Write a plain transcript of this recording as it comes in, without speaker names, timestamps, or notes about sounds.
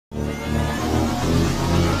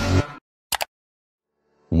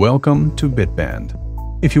Welcome to Bitband.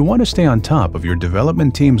 If you want to stay on top of your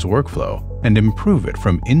development team's workflow and improve it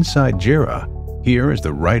from inside Jira, here is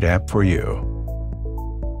the right app for you.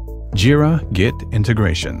 Jira Git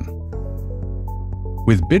Integration.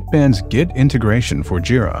 With Bitband's Git Integration for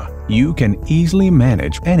Jira, you can easily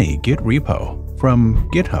manage any Git repo from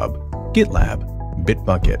GitHub, GitLab,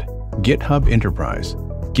 Bitbucket, GitHub Enterprise,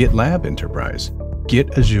 GitLab Enterprise,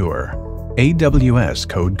 Git Azure, AWS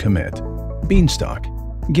Code Commit, Beanstalk,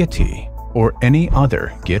 Gitea, or any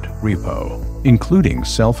other Git repo, including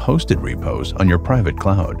self-hosted repos on your private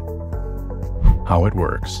cloud. How it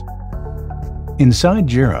works. Inside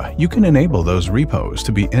Jira, you can enable those repos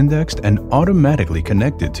to be indexed and automatically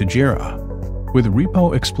connected to Jira. With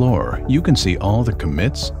Repo Explorer, you can see all the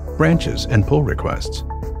commits, branches, and pull requests.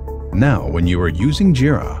 Now, when you are using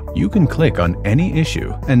Jira, you can click on any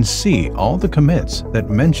issue and see all the commits that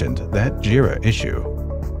mentioned that Jira issue.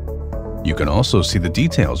 You can also see the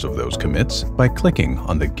details of those commits by clicking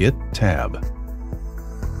on the Git tab.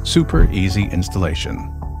 Super easy installation.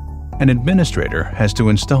 An administrator has to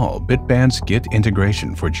install Bitband's Git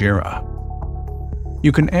Integration for Jira.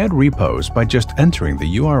 You can add repos by just entering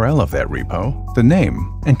the URL of that repo, the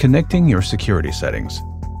name, and connecting your security settings.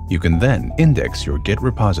 You can then index your Git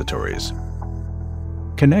repositories.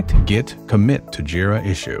 Connect Git Commit to Jira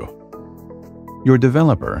issue. Your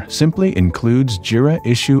developer simply includes Jira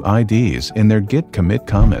issue IDs in their Git commit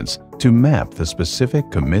comments to map the specific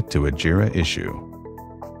commit to a Jira issue.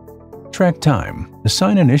 Track time,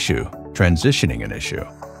 assign an issue, transitioning an issue.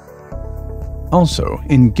 Also,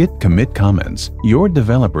 in Git commit comments, your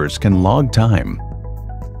developers can log time,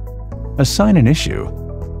 assign an issue,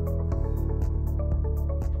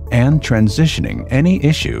 and transitioning any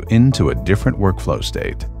issue into a different workflow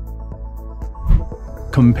state.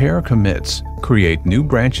 Compare commits, create new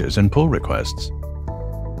branches and pull requests.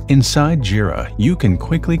 Inside Jira, you can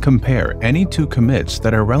quickly compare any two commits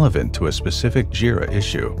that are relevant to a specific Jira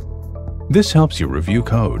issue. This helps you review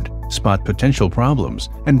code, spot potential problems,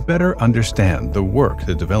 and better understand the work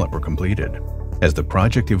the developer completed. As the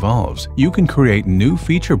project evolves, you can create new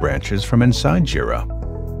feature branches from inside Jira.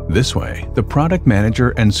 This way, the product manager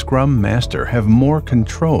and Scrum Master have more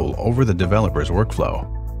control over the developer's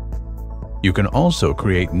workflow. You can also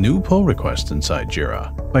create new pull requests inside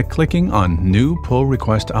Jira by clicking on New Pull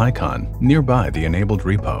Request icon nearby the enabled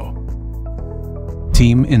repo.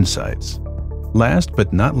 Team Insights. Last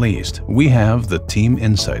but not least, we have the Team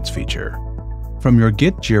Insights feature. From your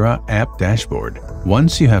Git Jira app dashboard,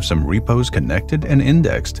 once you have some repos connected and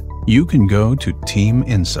indexed, you can go to Team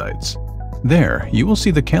Insights. There, you will see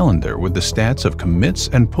the calendar with the stats of commits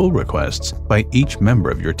and pull requests by each member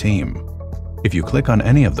of your team. If you click on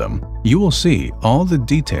any of them, you will see all the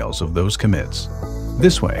details of those commits.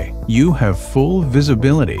 This way, you have full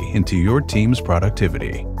visibility into your team's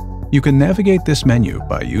productivity. You can navigate this menu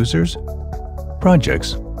by users,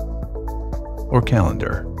 projects, or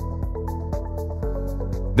calendar.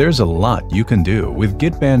 There's a lot you can do with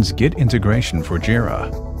Bitband's Git Integration for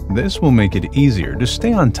Jira. This will make it easier to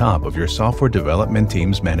stay on top of your software development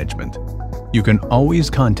team's management. You can always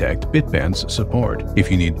contact Bitband's support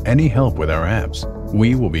if you need any help with our apps.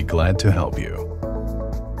 We will be glad to help you.